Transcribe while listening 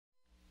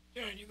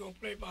gonna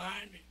play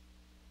behind me,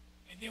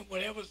 and then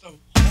whatever's the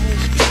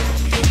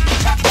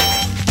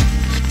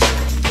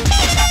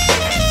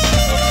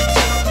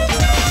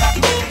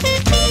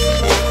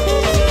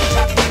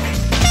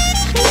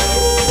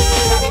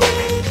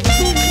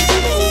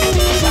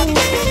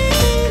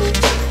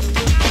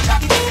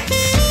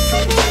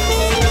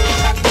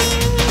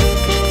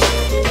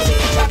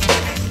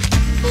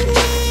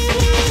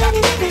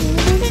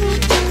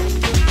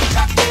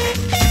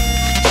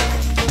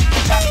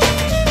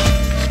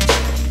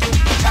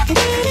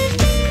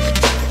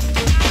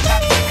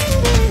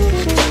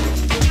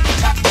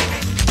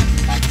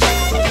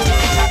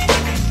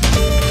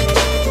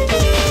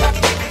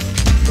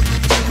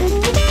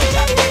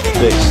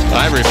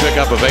Ivory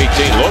pickup of 18.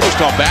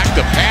 Lowenthal back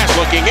to pass,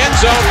 looking end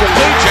zone,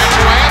 complete.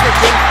 Wsu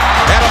Anderson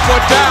had a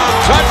foot down.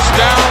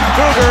 Touchdown,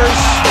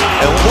 Cougars.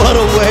 And what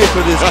a way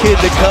for this kid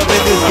to come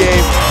in this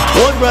game.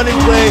 One running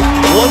play,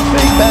 one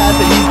big pass,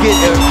 and he's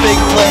getting a big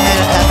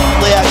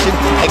play action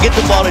and get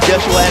the ball to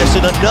Wsu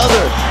Anderson.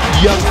 Another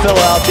young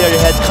fellow out there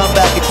that has come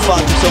back and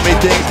fought through so many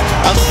things.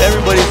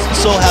 Everybody's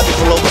so happy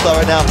for Lowenthal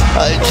right now.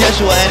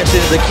 Wsu Anderson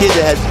is a kid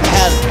that has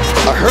had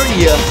a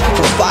hernia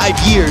for 5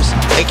 years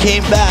and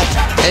came back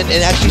and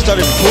actually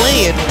started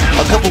playing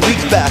a couple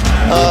weeks back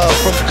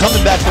from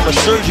coming back from a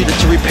surgery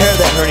to repair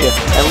that hernia.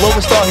 And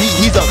Lowenthal,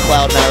 he's on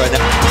cloud nine right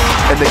now.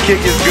 And the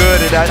kick is good,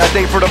 and I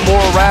think for the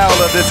morale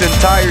of this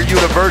entire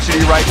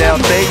university right now,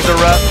 things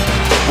are up.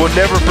 We'll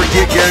never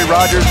forget Gary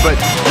Rogers, but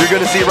you're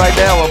going to see right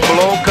now a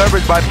blown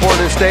coverage by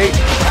Portland State,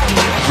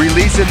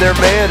 releasing their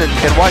man,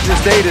 and Washington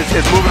State is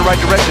moving in the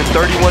right direction,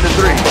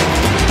 31-3.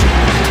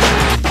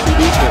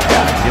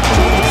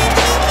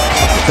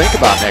 Think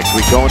about next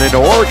week going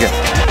into Oregon.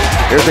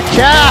 Here's a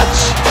catch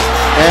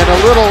and a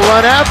little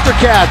run after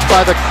catch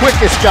by the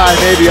quickest guy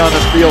maybe on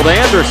the field,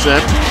 Anderson.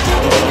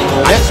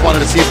 I just wanted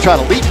to see him try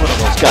to leap one of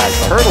those guys,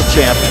 the hurdle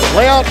champion.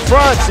 Lay out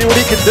front, see what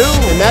he can do.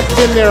 And that's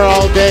been there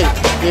all day.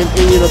 And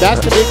you know,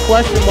 that's the big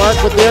question mark.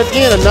 But there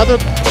again, another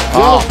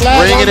yellow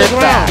flag on the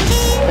ground.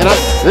 And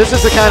this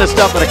is the kind of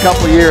stuff in a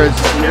couple of years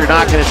you're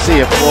not going to see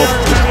if Wolf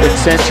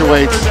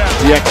accentuates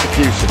the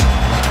execution.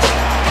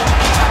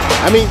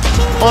 I mean,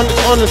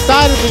 on the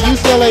side of the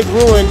UCLA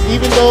Bruins,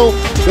 even though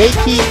they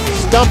keep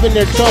stumping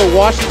their toe,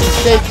 Washington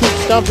State keeps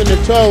stumping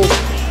their toe,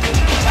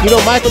 you know,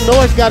 Michael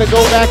Norris got to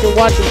go back and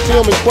watch the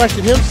film and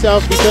question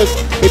himself, because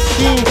it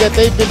seems that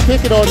they've been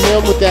picking on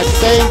him with that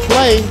same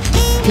play.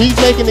 He's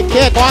making the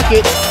catch,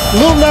 pocket, a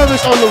little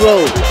nervous on the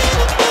road.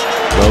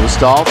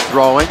 Lowenthal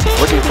throwing,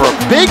 looking for a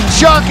big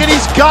chunk, and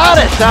he's got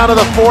it down to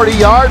the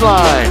 40-yard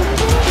line.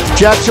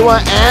 Wsu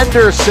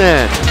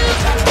Anderson.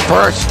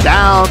 First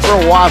down for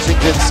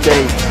Washington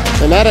State.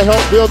 And that'll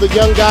help build the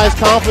young guys'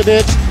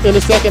 confidence in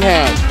the second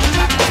half.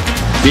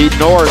 Beat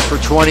Norris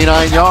for 29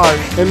 yards.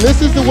 And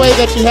this is the way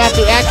that you have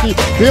to actually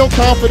build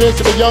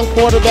confidence in a young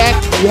quarterback.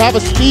 You have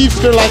a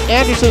speedster like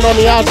Anderson on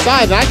the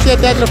outside, and I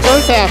said that in the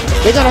first half.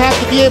 They're going to have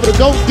to be able to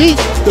go deep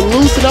to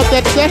loosen up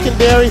that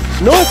secondary.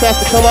 Norris has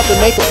to come up and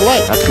make a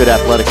play. That's good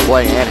athletic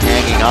play and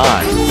hanging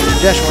on.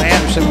 Wsu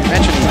Anderson, we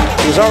mentioned,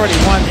 he's already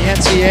won the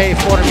NCAA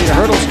 400-meter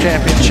hurdles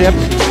championship.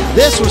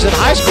 This was in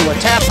high school. At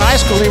Taft High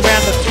School, he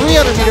ran the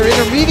 300-meter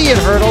intermediate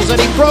hurdles, and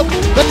he broke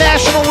the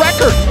national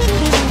record.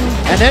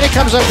 And then he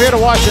comes up here to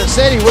Washington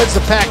State, he wins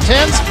the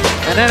Pac-10s,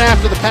 and then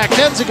after the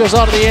Pac-10s, he goes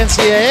on to the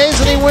NCAAs,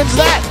 and he wins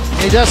that.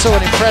 And he does so in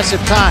impressive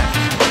time.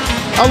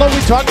 Although we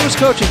talked to his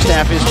coaching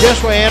staff, is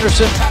Wsu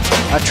Anderson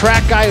a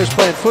track guy who's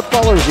playing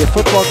football, or is he a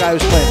football guy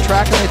who's playing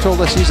track? And they told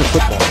us he's a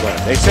football player.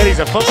 They said he's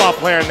a football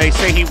player, and they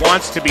say he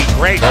wants to be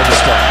great. Lowenthal,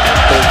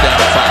 3rd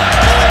down and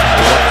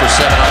 5. 1 for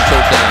 7 on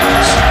 3rd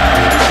downs.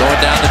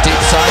 Going down the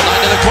deep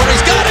sideline to the corner.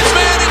 He's got his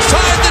man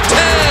inside the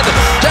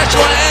 10.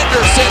 Wsu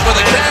Anderson with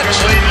a catch,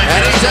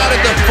 and he's out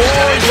at the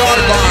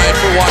 4-yard line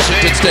for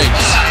Washington State.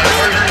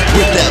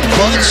 With that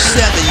bunch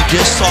set that you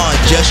just saw in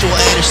Wsu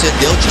Anderson,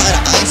 they'll try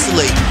to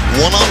isolate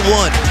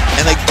one-on-one.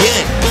 And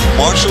again,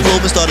 Marshall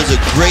Lowenthal does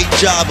a great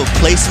job of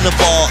placing the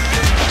ball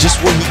just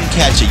where he can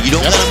catch it. You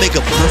don't gotta make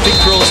a perfect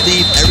throw,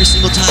 Steve, every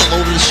single time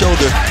over the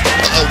shoulder.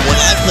 When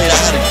I played, I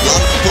had a lot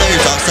of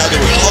players outside that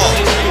were tall.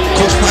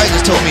 Coach Price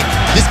just told me,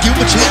 just give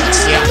him a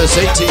chance. Yeah, this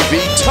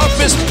ATV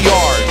toughest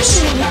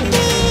yards.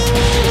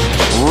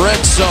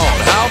 Red zone,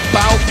 how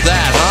about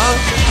that, huh?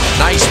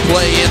 Nice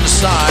play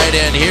inside,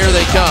 and here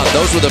they come.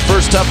 Those were the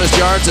first toughest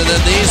yards, and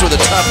then these were the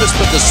toughest,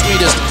 but the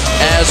sweetest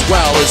as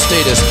well as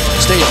State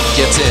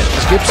gets in.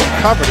 Gibson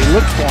covered, he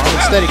looked for him.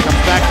 Instead, he comes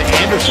back to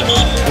Anderson,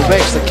 who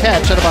makes the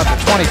catch at about the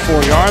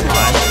 24-yard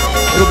line.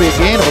 It'll be a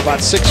gain of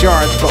about 6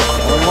 yards, but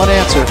only one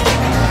answer.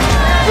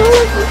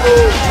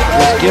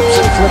 As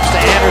Gibson flips to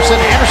Anderson.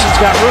 Anderson's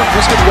got room.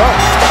 This could go.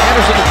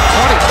 Anderson to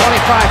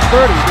 20, 25,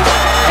 30,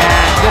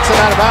 and gets it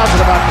out of bounds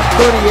at about the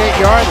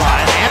 38-yard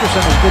line.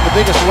 Anderson has been the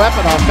biggest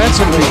weapon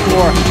offensively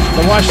for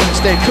the Washington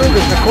State Cougars,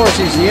 and of course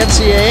he's the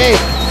NCAA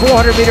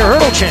 400-meter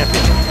hurdle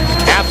champion.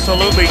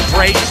 Absolutely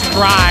great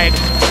stride,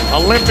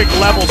 Olympic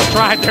level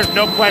stride, there's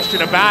no question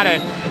about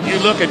it. You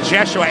look at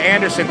Wsu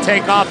Anderson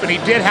take off, and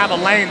he did have a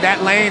lane. That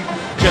lane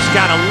just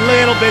got a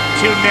little bit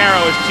too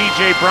narrow as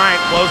TJ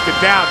Bryant closed it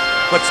down.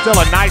 but still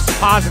a nice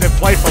positive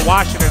play for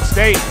Washington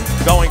State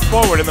going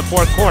forward in the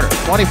fourth quarter.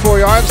 24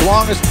 yards,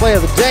 longest play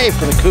of the day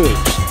for the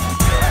Cougs.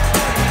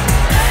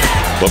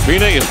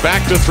 Lapina is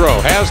back to throw,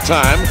 has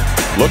time,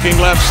 looking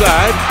left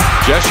side.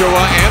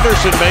 Joshua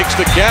Anderson makes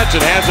the catch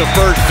and has a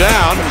first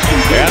down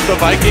at the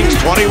Vikings'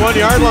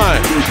 21-yard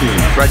line.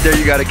 Right there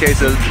you got a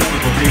case of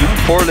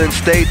Portland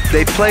State.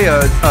 They play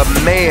a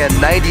man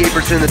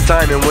 98% of the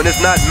time, and when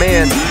it's not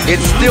man,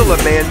 it's still a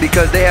man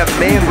because they have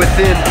man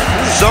within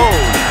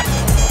zone.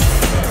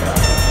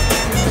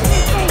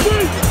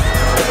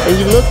 And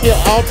you look at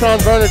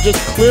Altron Verner just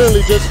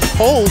clearly just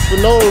posed for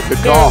no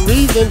apparent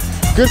reason.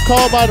 Good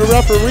call by the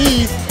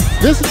referees.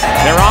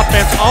 Their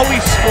offense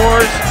always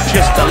scores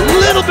just a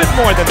little bit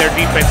more than their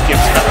defense gives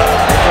them.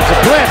 There's a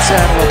blitz,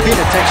 and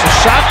Lapina takes a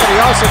shot, but he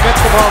also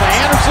gets the ball to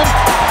Anderson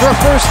for a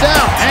first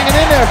down. Hanging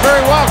in there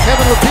very well,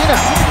 Kevin Lapina.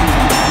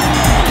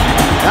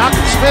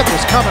 Malcolm Smith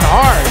was coming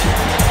hard.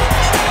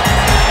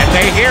 And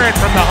they hear it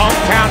from the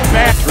hometown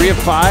fans. 3 of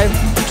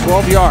 5,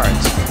 12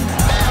 yards.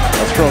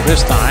 They'll throw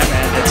this time,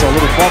 and it's a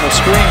little bubble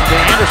screen to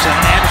Anderson.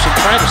 Anderson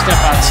trying to step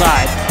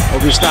outside. Will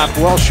be stopped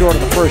well short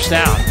of the first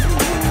down.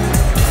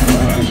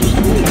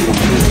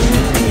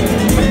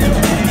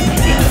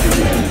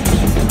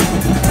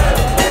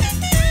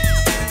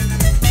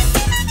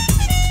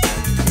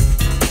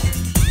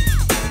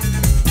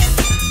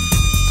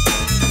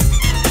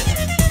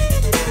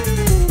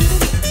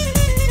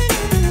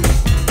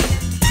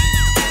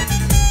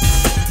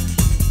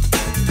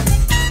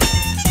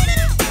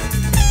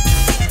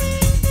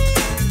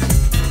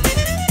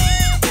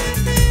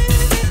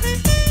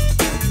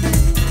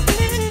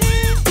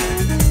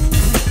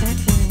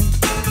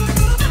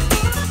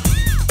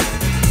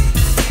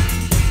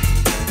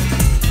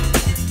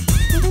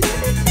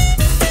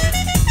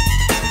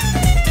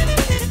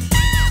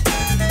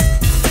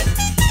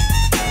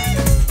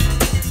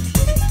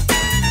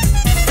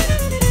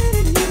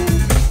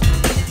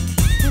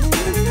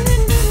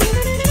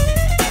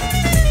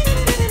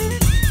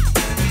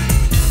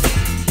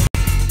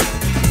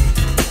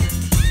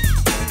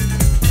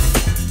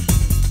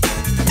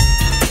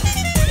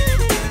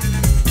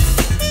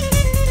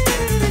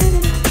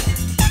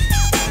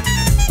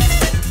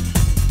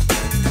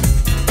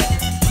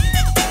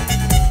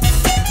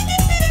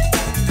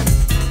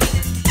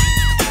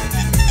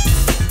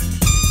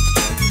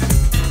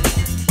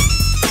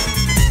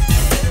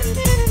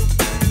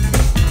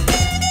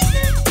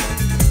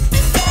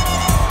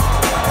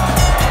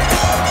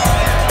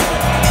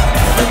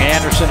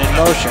 in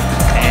motion,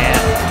 and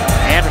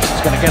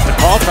Anderson's going to get the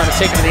call, trying to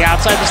take him to the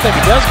outside. This time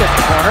he does get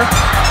the corner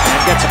and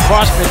gets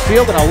across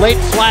midfield, and a late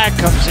flag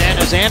comes in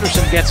as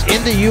Anderson gets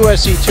into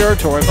USC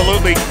territory.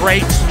 Absolutely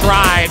great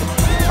stride,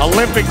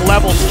 Olympic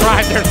level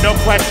stride, there's no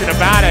question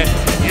about it.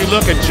 You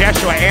look at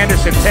Joshua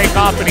Anderson take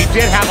off, and he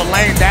did have a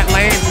lane. That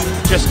lane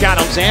just got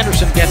him.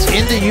 Anderson gets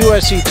into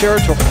USC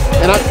territory.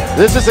 And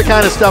this is the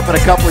kind of stuff in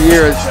a couple of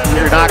years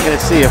you're not going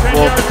to see if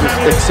Wolf just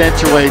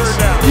accentuates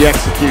the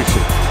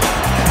execution.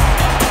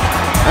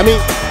 I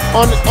mean,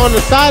 on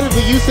the side of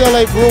the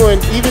UCLA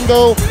Bruins, even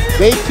though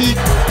they keep...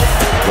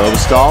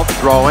 Rosenstahl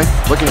throwing,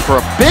 looking for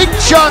a big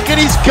chunk, and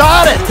he's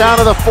got it down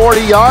to the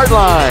 40-yard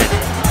line.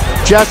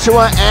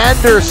 Joshua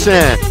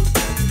Anderson.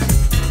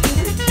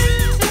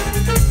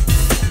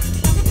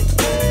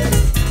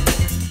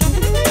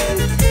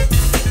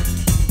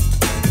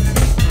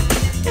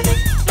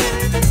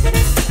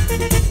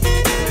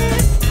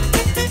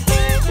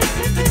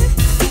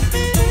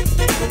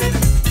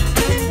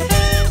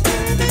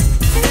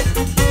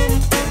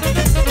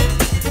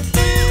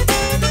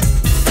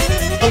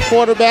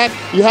 Quarterback,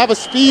 you have a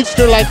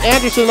speedster like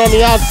Anderson on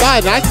the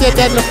outside, and I said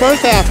that in the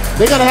first half.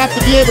 They're going to have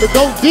to be able to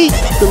go deep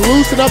to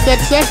loosen up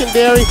that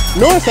secondary.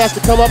 Norris has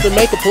to come up and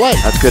make a play.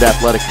 That's good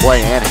athletic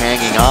play and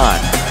hanging on.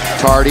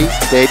 Tardy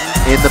stayed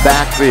in the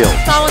backfield.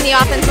 Saw when the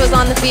offense was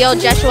on the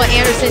field, Joshua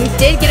Anderson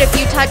did get a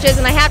few touches,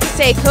 and I have to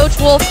say, Coach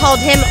Wolf called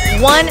him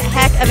one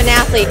heck of an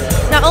athlete.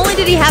 Not only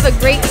did he have a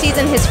great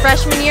season his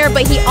freshman year,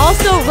 but he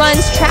also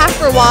runs track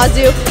for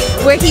Wazoo,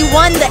 where he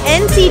won the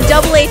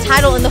NCAA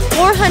title in the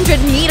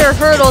 400-meter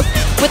hurdles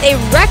with a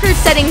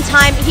record-setting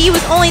time. He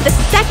was only the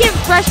second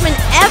freshman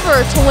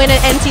ever to win an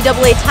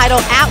NCAA title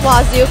at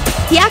Wazoo.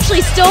 He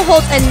actually still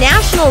holds a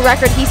national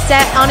record he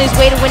set on his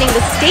way to winning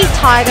the state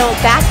title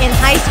back in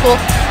high school.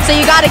 So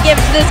you got to give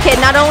it to this kid.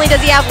 Not only does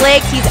he have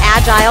legs, he's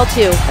agile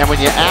too. And when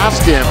you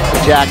asked him,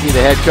 Jackie,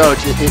 the head coach,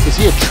 is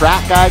he a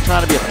track guy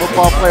trying to be a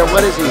football player?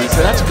 What is he? He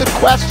said, that's a good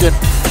question.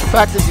 The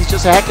fact is, he's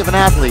just a heck of an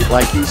athlete,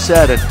 like you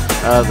said, and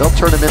they'll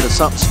turn him into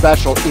something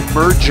special.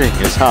 Emerging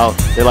is how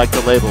they like to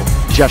label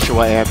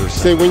Joshua Anderson.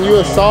 Say when you're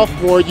a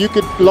sophomore, you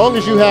could, as long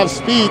as you have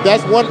speed,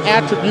 that's one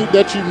attribute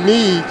that you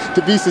need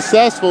to be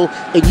successful,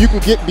 and you can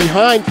get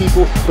behind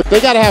people, but they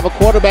got to have a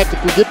quarterback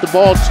that can get the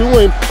ball to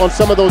him on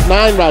some of those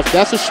 9 routes.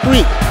 That's a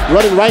streak.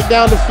 Running right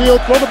down the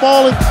field, throw the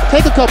ball and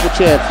take a couple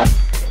chances.